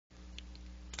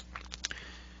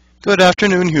Good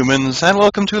afternoon, humans, and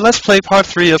welcome to Let's Play Part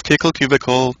 3 of Kickle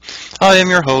Cubicle. I am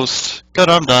your host,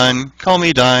 GlaDOS. Call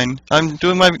me Dine. I'm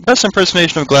doing my best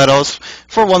impersonation of GlaDOS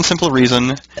for one simple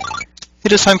reason.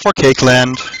 It is time for Cake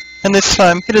Land, and this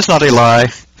time it is not a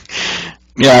lie.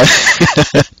 Yeah,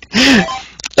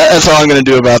 that's all I'm going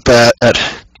to do about that.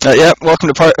 Yeah, welcome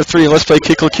to Part 3 of Let's Play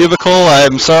Kickle Cubicle.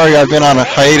 I'm sorry I've been on a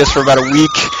hiatus for about a week.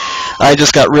 I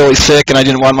just got really sick, and I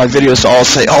didn't want my videos to all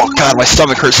say, "Oh God, my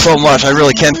stomach hurts so much, I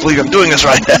really can't believe I'm doing this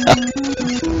right now."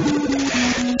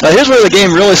 Here's where the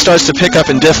game really starts to pick up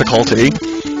in difficulty.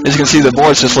 As you can see, the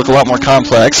boards just look a lot more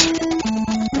complex.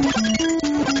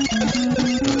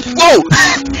 Whoa!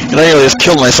 And I nearly just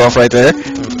killed myself right there.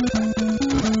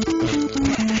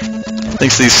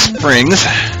 Thanks to these springs.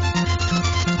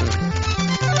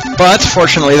 But,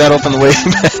 fortunately, that opened the way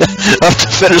up to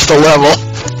finish the level.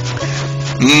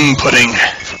 Pudding.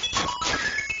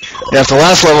 Yeah, if the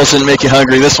last levels didn't make you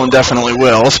hungry, this one definitely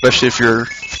will, especially if you've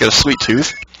got a sweet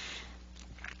tooth.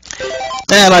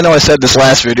 And I know I said this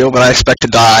last video, but I expect to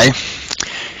die.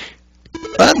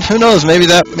 But who knows? Maybe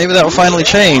that will finally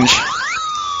change.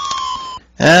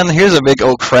 And here's a big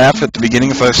old crap at the beginning.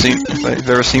 If I've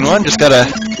ever seen one, just gotta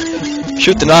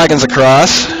shoot the noggins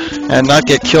across and not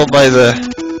get killed by the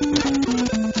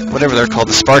whatever they're called,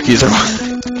 the Sparkies or.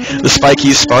 The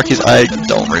Sparkies, I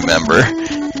don't remember.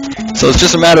 So it's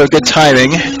just a matter of good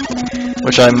timing,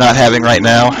 which I'm not having right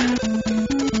now.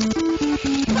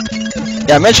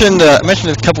 Yeah, I mentioned a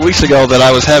couple weeks ago that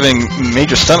I was having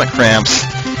major stomach cramps,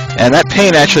 and that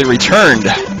pain actually returned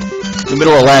in the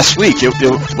middle of last week. It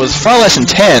was far less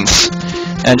intense,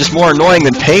 and just more annoying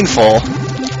than painful,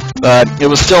 but it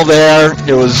was still there.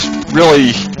 It was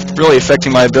really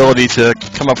affecting my ability to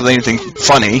come up with anything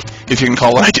funny, if you can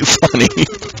call what I do funny.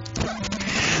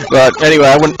 But anyway,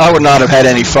 I would not have had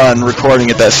any fun recording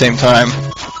at that same time.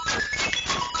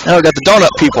 Now we got the donut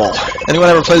people. Anyone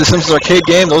ever play the Simpsons arcade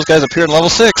game? Those guys appeared in level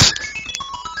 6.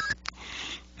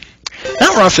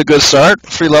 Now we're off to a good start.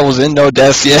 3 levels in, no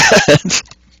deaths yet.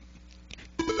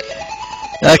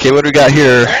 Okay, what do we got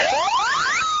here?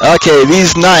 Okay,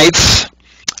 these knights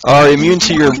are immune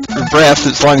to your breath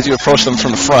as long as you approach them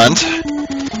from the front.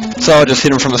 So I'll just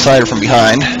hit them from the side or from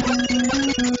behind.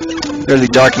 There's the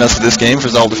darkness of this game for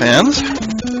Zelda fans.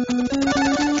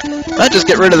 I'll just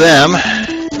get rid of them.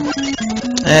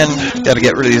 And got to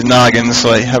get rid of these noggins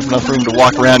so I have enough room to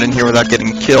walk around in here without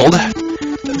getting killed.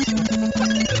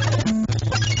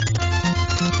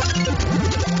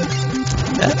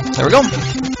 Yeah, there we go.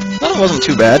 Well, it wasn't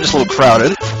too bad, just a little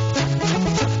crowded.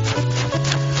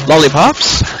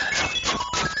 Lollipops.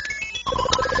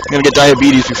 I'm going to get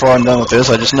diabetes before I'm done with this,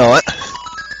 I just know it.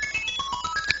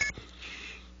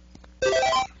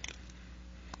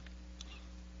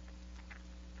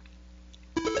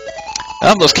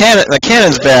 Oh, the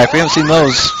cannon's back. We haven't seen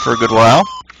those for a good while.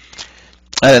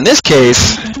 And in this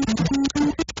case,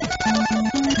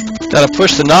 gotta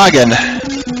push the noggin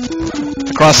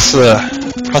across the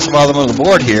bottom of the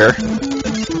board here.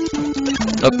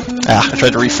 Oh, I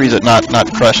tried to refreeze it, not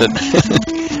crush it.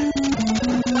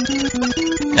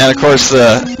 And of course,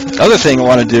 the other thing I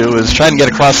want to do is try and get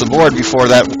across the board before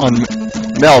that one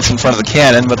melts in front of the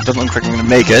cannon, but it doesn't look like I'm going to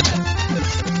make it.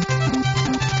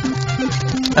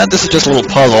 And this is just a little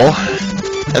puzzle.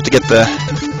 Have to get the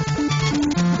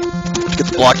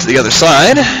block to the other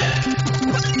side.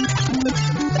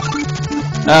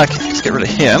 Okay, let's get rid of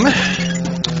him.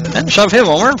 And shove him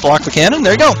over, block the cannon,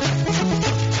 there you go.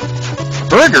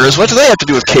 Burgers? What do they have to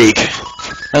do with cake?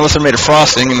 Unless they're made of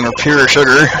frosting and they're pure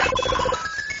sugar.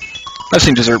 I've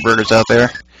seen dessert burgers out there.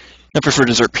 I prefer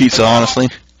dessert pizza, honestly.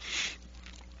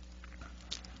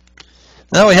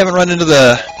 No, we haven't run into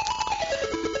the...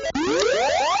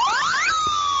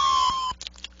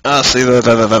 see, the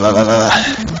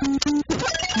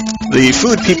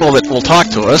food people that will talk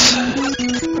to us.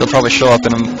 They'll probably show up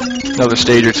in another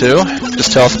stage or two.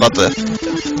 Just tell us about the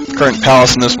current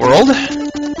palace in this world.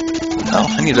 Oh,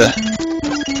 I need to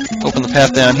open the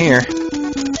path down here.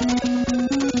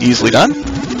 Easily done.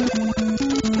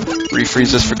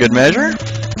 Refreeze this for good measure.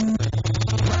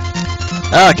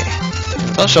 Okay.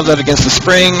 I'll shove that against the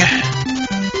spring.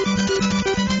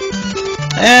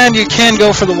 And you can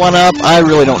go for the 1-up. I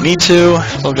really don't need to,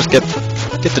 so I'll just get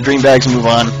the dream bags and move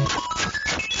on.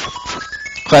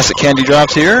 Classic candy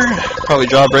drops here. Probably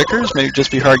jawbreakers, maybe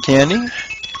just be hard candy.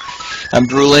 I'm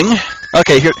drooling.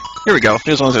 Okay, here we go.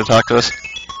 Here's the ones that talk to us.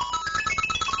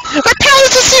 Our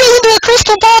palace is sealed into a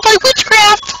crystal ball by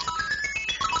witchcraft!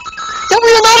 Yet we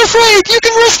are not afraid! You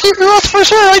can rescue us for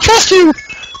sure, I trust you!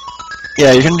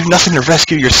 Yeah, you're gonna do nothing to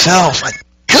rescue yourself. My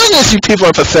goodness, you people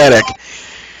are pathetic.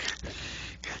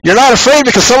 You're not afraid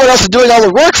because someone else is doing all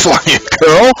the work for you,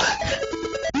 girl.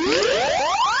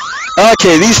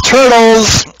 Okay, these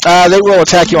turtles, they will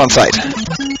attack you on sight.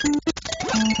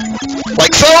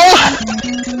 Like so.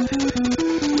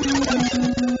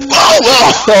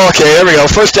 Oh, okay, there we go.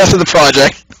 First death of the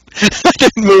project. I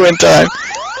didn't move in time.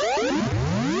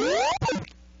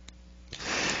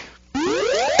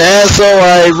 And so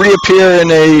I reappear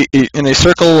in a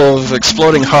circle of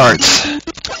exploding hearts.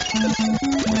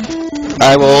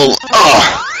 I will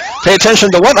pay attention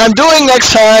to what I'm doing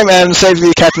next time and save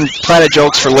the Captain Planet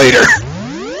jokes for later.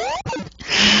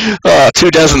 2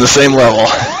 deaths in the same level.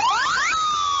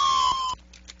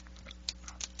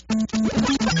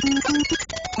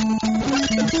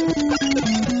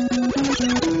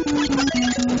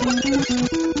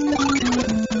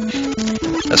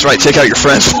 That's right, take out your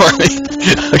friends for me.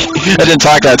 I didn't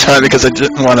talk that time because I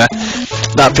didn't want to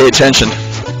not pay attention.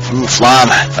 Ooh, flan.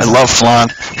 I love flan.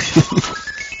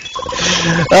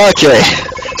 Okay,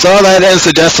 so that ends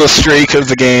the deathless streak of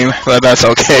the game, but that's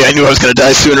okay. I knew I was going to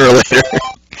die sooner or later.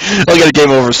 I'll get a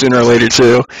game over sooner or later,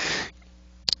 too.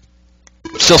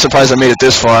 Still surprised I made it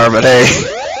this far, but hey.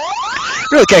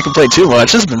 Really can't complain too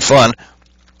much. This has been fun.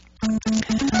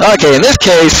 Okay, in this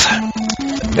case,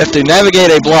 you have to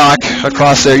navigate a block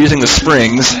across there using the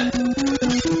springs.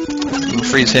 You can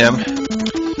freeze him.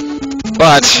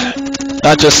 But,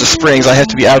 not just the springs, I have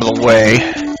to be out of the way.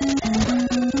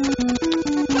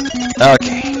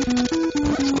 Okay.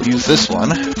 So we'll use this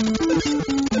one.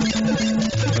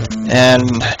 And,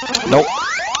 nope.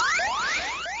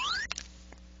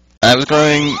 I was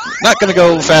not going to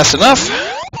go fast enough,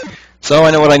 so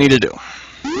I know what I need to do.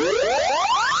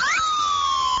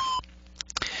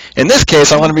 In this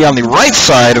case, I want to be on the right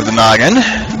side of the noggin,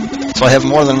 so I have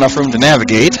more than enough room to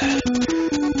navigate.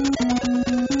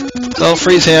 So I'll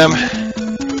freeze him,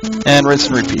 and rinse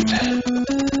and repeat.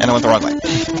 And I went the wrong way.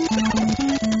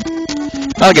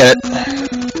 I'll get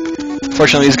it.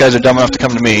 Fortunately, these guys are dumb enough to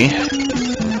come to me.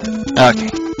 Okay,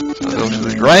 so I'll go to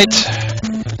the right.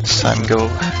 This time go...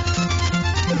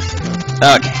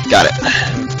 Okay, got it.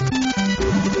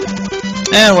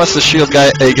 And once the shield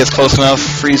guy gets close enough,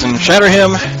 freeze and shatter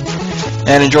him.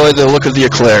 And enjoy the look of the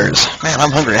eclairs. Man,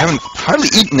 I'm hungry. I haven't hardly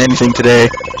eaten anything today.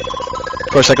 Of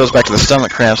course, that goes back to the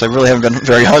stomach cramps. I really haven't been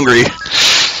very hungry.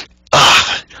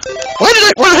 Why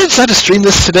did I decide to stream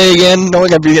this today again,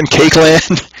 knowing I'd be in Cake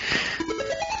Land?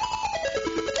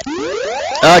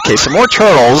 Okay, some more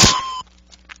turtles.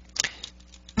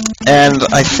 And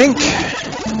I think...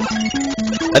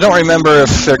 I don't remember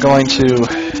if they're going to...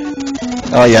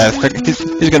 Oh yeah, he's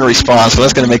going to respawn, so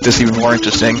that's going to make this even more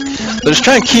interesting. So just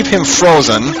try and keep him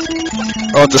frozen,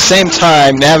 while at the same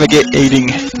time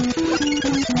navigating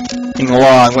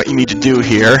along what you need to do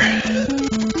here.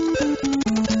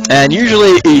 And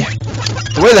usually,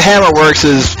 the way the hammer works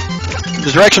is,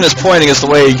 the direction it's pointing is the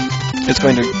way it's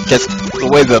going to get, the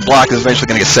way the block is eventually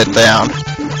going to get set down.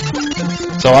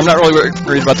 So I'm not really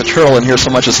worried about the turtle in here so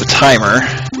much as the timer.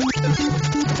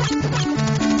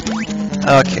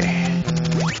 Okay.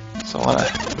 So I want to...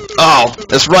 Oh,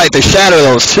 that's right, they shatter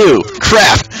those too.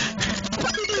 Crap!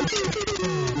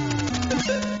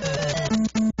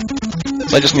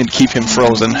 So I just need to keep him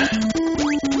frozen.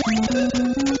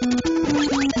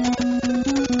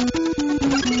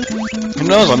 Who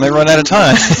knows, I may run out of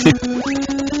time.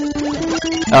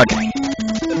 Okay.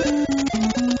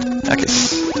 Okay.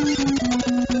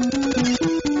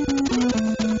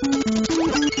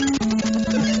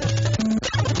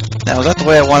 Now, is that the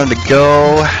way I wanted to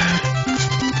go?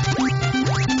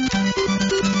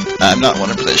 I'm not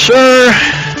 100% sure.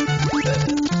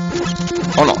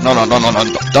 Oh no,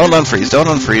 don't unfreeze, don't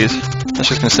unfreeze. That's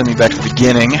just gonna send me back to the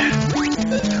beginning.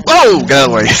 Whoa! Get out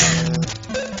of the way.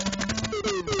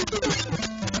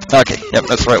 Okay, yep,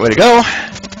 that's the right way to go.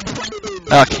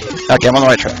 Okay, I'm on the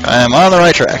right track. I'm on the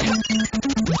right track.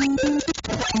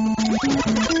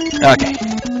 Okay.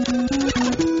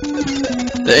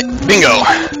 Bingo!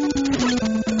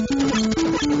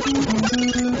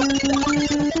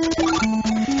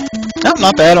 No,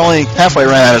 not bad, only halfway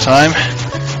ran out of time.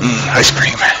 Ice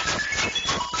cream.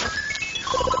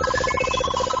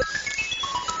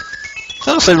 So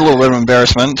that'll save a little bit of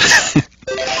embarrassment,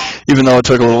 even though it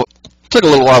took a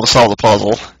little while to solve the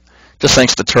puzzle, just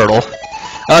thanks to the turtle.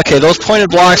 Okay, those pointed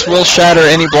blocks will shatter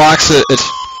any blocks that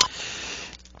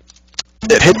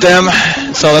hit them,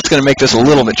 so that's going to make this a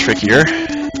little bit trickier.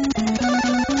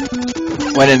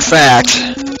 When in fact,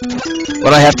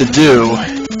 what I have to do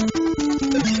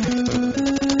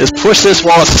is push this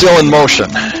while it's still in motion.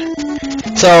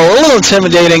 So a little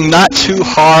intimidating, not too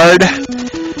hard.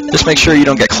 Just make sure you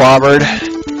don't get clobbered.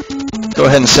 Go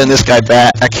ahead and send this guy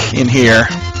back in here.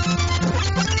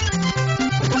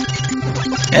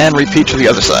 And repeat to the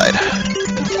other side.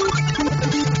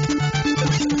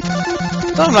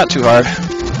 Oh, not too hard.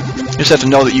 You just have to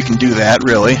know that you can do that,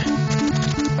 really.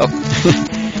 Oh.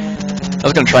 I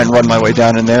was going to try and run my way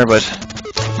down in there, but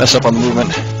mess up on the movement.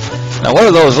 Now, what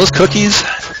are those? Those cookies?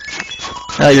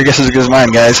 Your guess is as good as mine,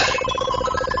 guys.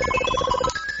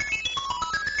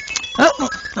 Oh,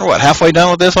 we're what, halfway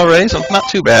done with this already? So not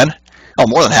too bad. Oh,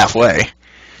 more than halfway.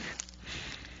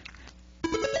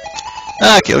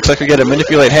 Okay, looks like we got to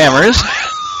manipulate hammers.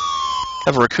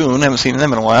 Have a raccoon, haven't seen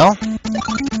them in a while.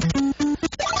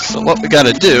 So what we got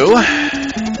to do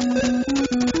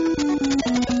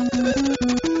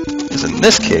is, in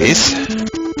this case,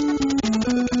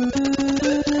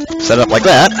 set up like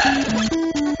that.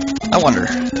 I wonder.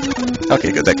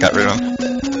 Okay, good, that got rid of him.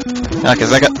 Okay,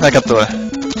 because that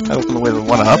opened the way to the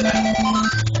one up.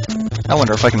 I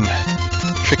wonder if I can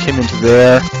trick him into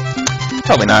there.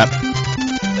 Probably not.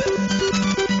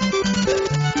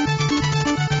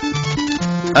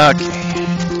 Okay.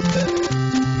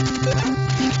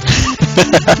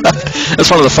 That's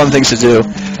one of the fun things to do.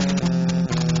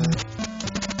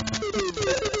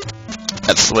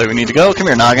 That's the way we need to go. Come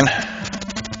here, Noggin.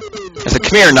 I said,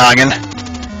 come here, Noggin.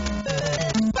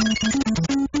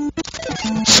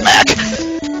 Smack.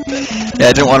 Yeah,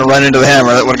 I didn't want to run into the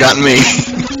hammer. That would have gotten me.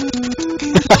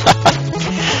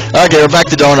 Okay, we're back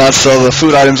to donuts, so the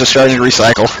food items are starting to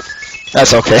recycle.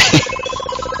 That's okay.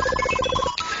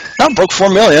 I broke 4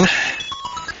 million.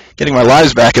 Getting my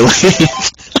lives back at least.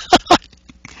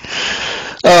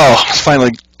 Oh, it's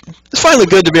finally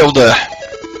good to be able to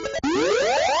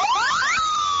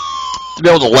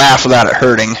laugh without it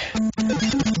hurting.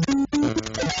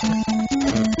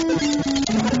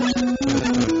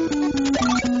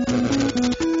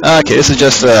 Okay, this is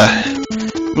just a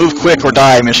move quick or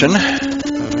die mission.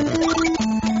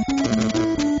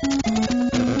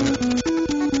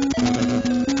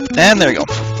 And there we go.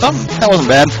 Oh, that wasn't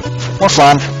bad. More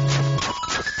fun.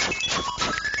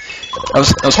 I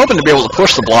was hoping to be able to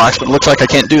push the blocks, but it looks like I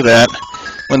can't do that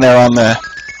when they're on the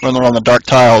dark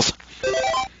tiles.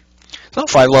 So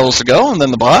 5 levels to go, and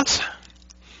then the boss.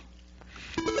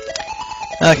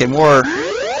 Okay, more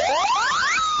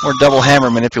double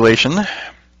hammer manipulation.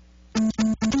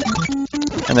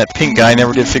 And that pink guy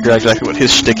never did figure out exactly what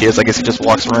his shtick is. I guess he just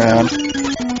walks around.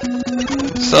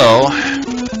 So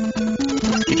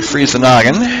need to freeze the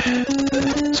noggin.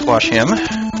 Squash him.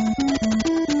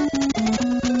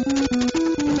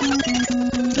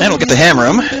 And we'll get to hammer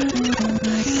him.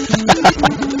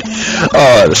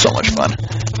 Oh, that was so much fun.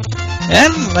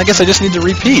 And I guess I just need to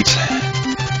repeat.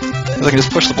 Because I can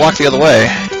just push the block the other way.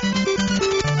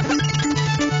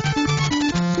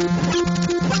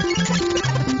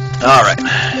 Alright.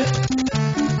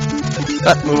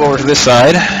 Move over to this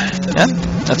side. And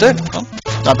that's it. Well,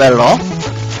 not bad at all.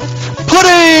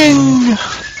 Pudding!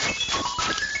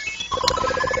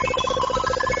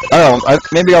 I don't know,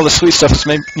 maybe all the sweet stuff is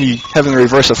maybe having a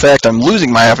reverse effect. I'm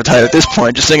losing my appetite at this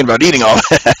point, just thinking about eating all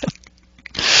that.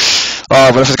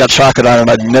 Oh, but if it's got chocolate on it,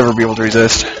 I'd never be able to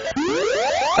resist. Okay.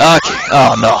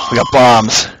 Oh no, we got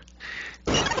bombs.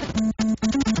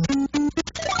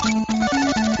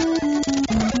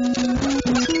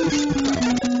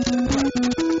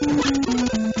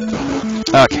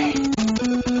 Okay.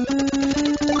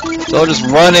 So just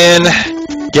run in,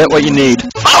 get what you need.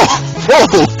 Oh! Whoa!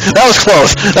 That was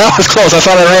close. That was close. I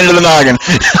thought I ran into the noggin.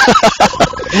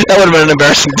 That would have been an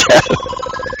embarrassing death.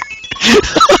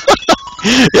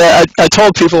 Yeah, I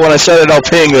told people when I started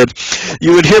LPing that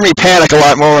you would hear me panic a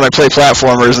lot more when I play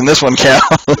platformers, and this one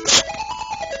counts.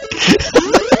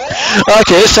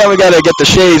 Okay, this time we gotta get the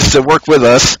shades to work with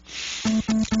us.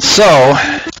 So,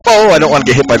 oh, I don't want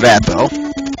to get hit by that though.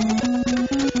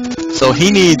 So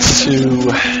he needs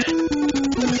to...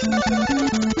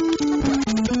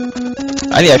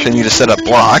 I actually need to set up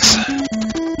blocks.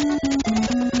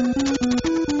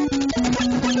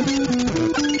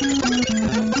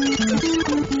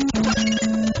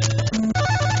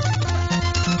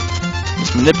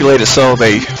 Let's manipulate it so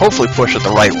they hopefully push it the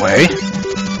right way.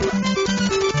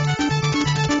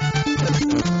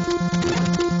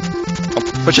 Oh,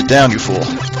 push it down, you fool.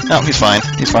 No, he's fine.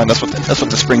 He's fine. That's what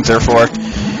the spring's there for.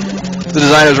 The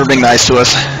designers were being nice to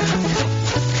us,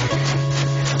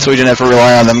 so we didn't have to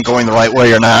rely on them going the right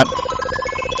way or not.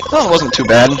 Well, it wasn't too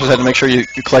bad. Just had to make sure you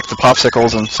collect the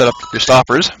popsicles and set up your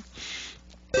stoppers.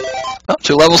 Oh,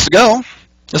 2 levels to go.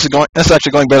 This is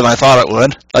actually going better than I thought it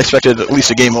would. I expected at least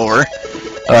a game over.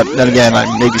 Then again,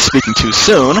 I may be speaking too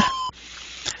soon.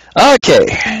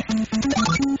 Okay.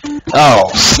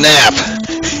 Oh, snap.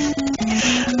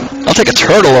 I'll take a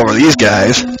turtle over these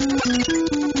guys.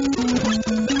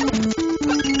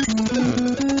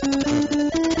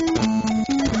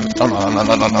 Oh, no.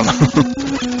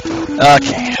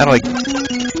 Okay,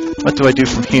 what do I do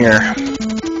from here?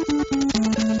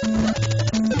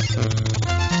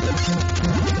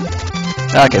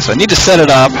 Okay, so I need to set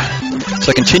it up so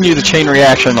I continue the chain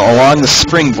reaction along the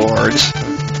springboards.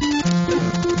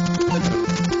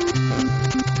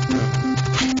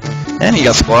 And he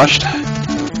got squashed.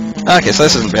 Okay, so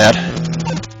this isn't bad.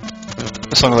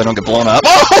 As long as I don't get blown up.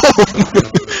 Oh!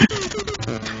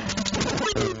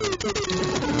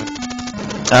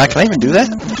 Can I even do that?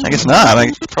 I guess not. I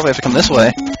probably have to come this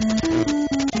way.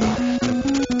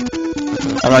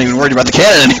 I'm not even worried about the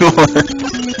cannon anymore.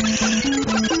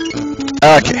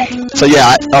 Okay. So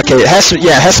yeah, okay, it has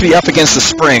to be up against the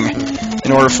spring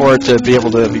in order for it to be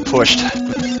able to be pushed.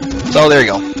 So there you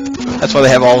go. That's why they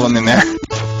have all of them in there.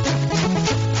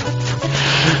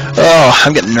 Oh,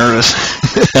 I'm getting nervous.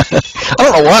 I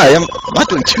don't know why. I'm not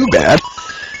doing too bad.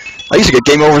 I used to get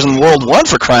game overs in World 1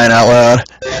 for crying out loud.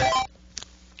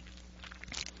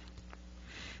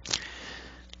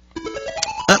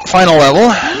 Final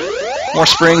level. More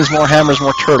springs, more hammers,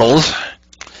 more turtles.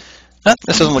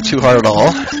 This doesn't look too hard at all.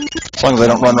 As long as I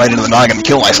don't run right into the noggin and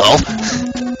kill myself.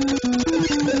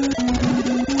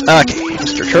 Okay,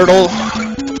 Mr. Turtle.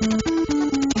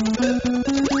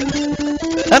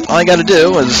 All I gotta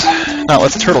do is not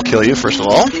let the turtle kill you, first of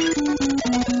all.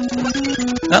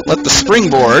 Not let the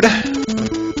springboard.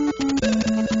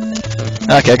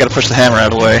 Okay, I gotta push the hammer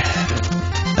out of the way.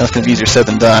 That's gonna be easier said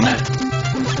than done.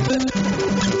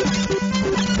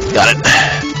 Got it.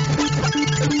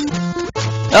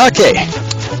 Okay.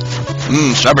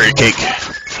 Strawberry cake.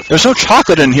 There's no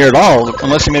chocolate in here at all,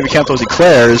 unless you maybe count those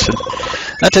eclairs.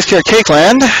 That takes care of Cake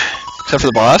Land, except for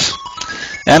the boss.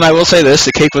 And I will say this,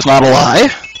 the cake was not a lie.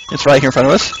 It's right here in front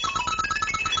of us.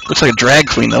 Looks like a drag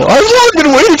queen, though. I've long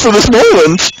been waiting for this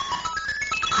moment.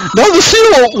 Now the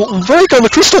seal will break on the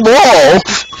crystal ball.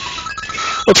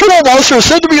 The turtle monster is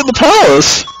said to be in the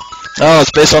palace. Oh,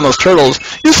 it's based on those turtles.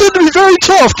 You said to be very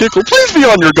tough, Kickle. Please be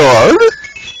on your guard.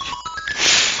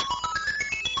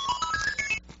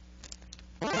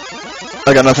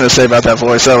 I got nothing to say about that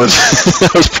voice. That was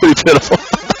that was pretty pitiful.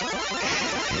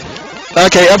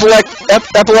 Okay,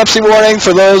 epilepsy warning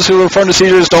for those who are prone to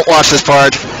seizures. Don't watch this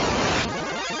part.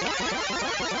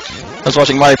 I was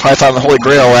watching Monty Python and the Holy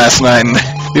Grail last night, and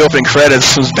the opening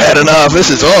credits was bad enough. This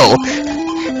is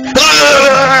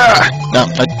No,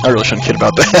 I really shouldn't kid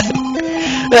about that.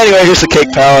 Anyway, here's the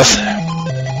Cake Palace.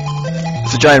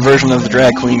 It's a giant version of the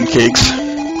drag queen cakes.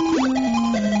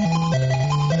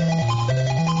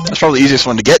 That's probably the easiest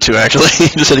one to get to, actually.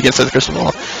 Just hit against the crystal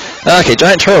ball. Okay,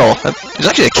 giant turtle. There's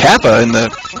actually a Kappa in the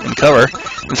cover.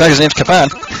 In fact, his name's Kapan.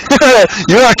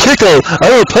 You are Kickle! I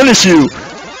will punish you!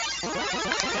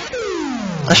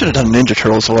 I should have done Ninja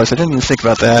Turtles voice. I didn't even think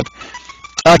about that.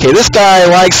 Okay, this guy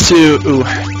likes to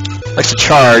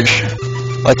charge,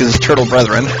 like his turtle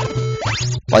brethren,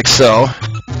 like so.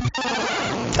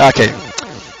 Okay,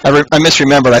 I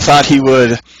misremembered. I thought he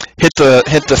would hit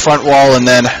the front wall and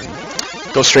then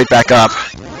go straight back up.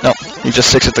 No, he just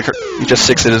sticks at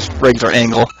his regular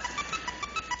angle.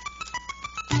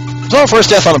 So first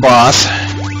death on the boss,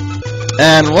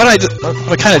 and what I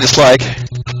kind of dislike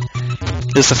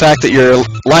is the fact that your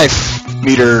life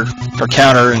meter or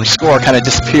counter and score kind of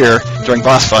disappear during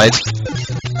boss fights.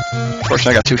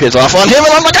 Unfortunately, I got 2 hits off on him,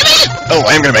 and I'm like, oh,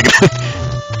 I am gonna make it.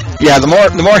 Yeah, the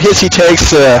more hits he takes,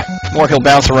 the more he'll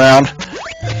bounce around.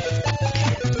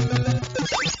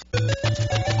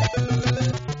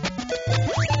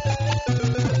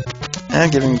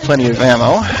 And giving me plenty of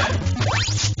ammo.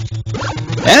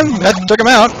 And that took him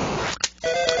out.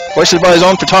 Hoisted by his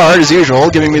own petard, as usual,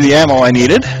 giving me the ammo I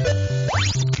needed.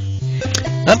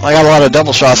 I got a lot of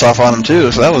double shots off on him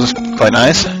too, so that was quite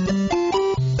nice.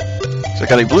 So I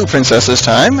got a blue princess this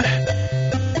time.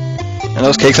 And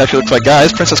those cakes actually look like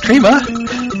guys. Princess Creama.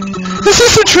 Is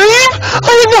this a dream? I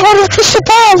am the heart of the crystal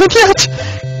ball, and yet...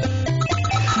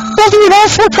 Although in all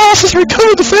 4 palaces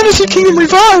recovered, the fantasy kingdom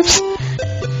revives.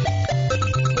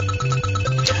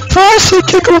 For I say,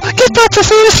 Kickle, get back to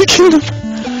fantasy kingdom.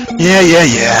 Yeah,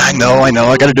 I know,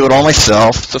 I gotta do it all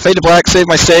myself. So Fade to Black saved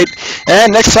my state,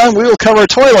 and next time we will cover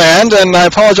Toyland, and I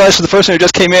apologize to the person who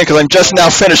just came in because I'm just now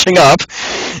finishing up,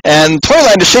 and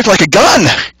Toyland is shaped like a gun!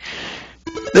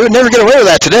 They would never get away with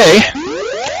that today.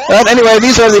 But anyway,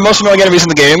 these are the most annoying enemies in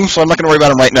the game, so I'm not going to worry about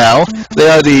them right now. They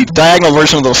are the diagonal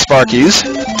version of those Sparkies.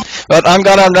 But I'm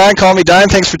GlaDOS-Approved, call me Dime,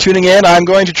 thanks for tuning in. I'm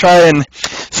going to try and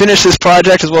finish this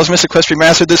project as well as Mystic Quest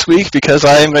Remastered this week because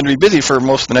I am going to be busy for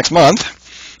most of the next month.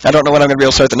 I don't know when I'm going to be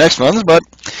able to start the next ones, but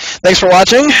thanks for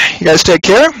watching. You guys take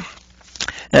care,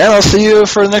 And I'll see you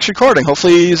for the next recording.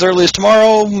 Hopefully as early as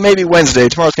tomorrow, maybe Wednesday.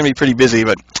 Tomorrow's going to be pretty busy,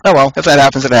 but oh well, if that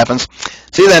happens, it happens.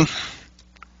 See you then.